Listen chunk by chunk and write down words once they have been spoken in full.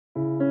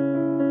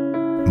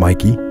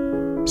Mikey,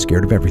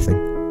 scared of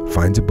everything,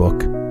 finds a book.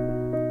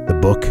 The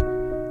book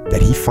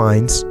that he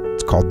finds,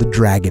 it's called The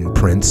Dragon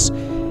Prince,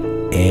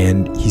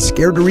 and he's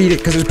scared to read it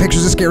because there's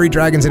pictures of scary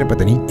dragons in it, but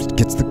then he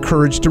gets the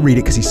courage to read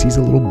it because he sees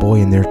a little boy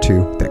in there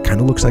too that kind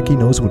of looks like he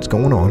knows what's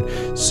going on.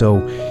 So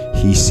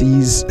he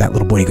sees that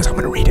little boy and he goes, I'm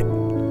going to read it.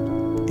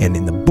 And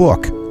in the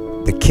book,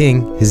 the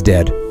king is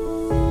dead,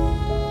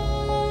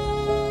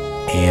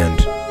 and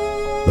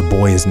the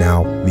boy is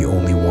now the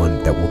only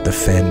one that will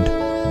defend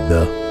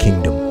the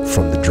kingdom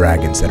from the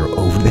dragons that are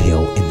over the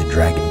hill in the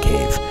dragon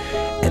cave.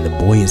 And the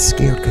boy is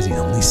scared because he's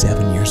only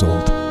 7 years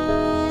old.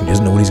 He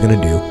doesn't know what he's going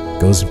to do.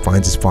 Goes and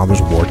finds his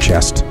father's war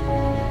chest,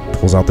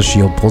 pulls out the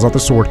shield, pulls out the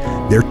sword.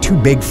 They're too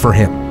big for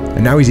him.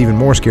 And now he's even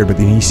more scared, but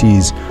then he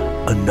sees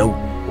a note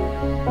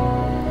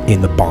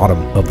in the bottom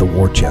of the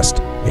war chest.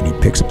 And he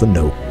picks up the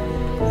note,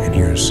 and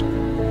here's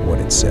what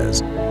it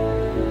says.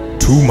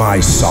 To my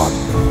son,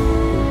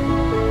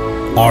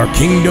 our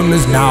kingdom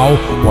is now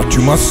what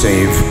you must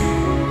save,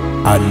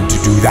 and to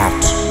do that,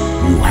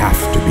 you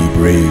have to be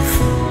brave.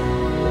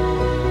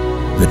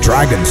 The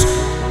dragons,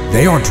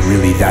 they aren't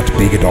really that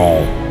big at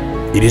all.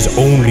 It is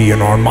only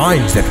in our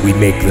minds that we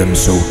make them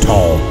so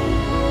tall.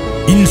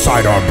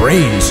 Inside our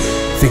brains,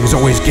 things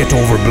always get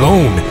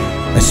overblown,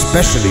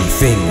 especially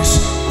things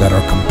that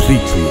are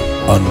completely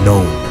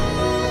unknown.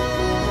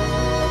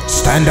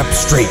 Stand up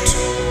straight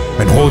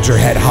and hold your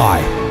head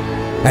high,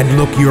 and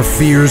look your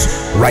fears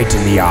right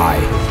in the eye.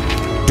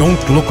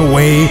 Don't look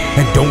away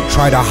and don't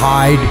try to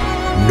hide.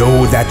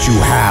 Know that you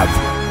have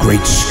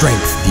great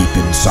strength deep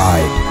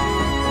inside.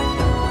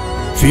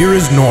 Fear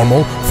is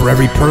normal for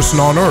every person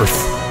on earth,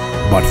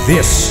 but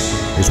this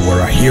is where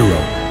a hero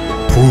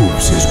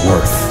proves his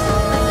worth.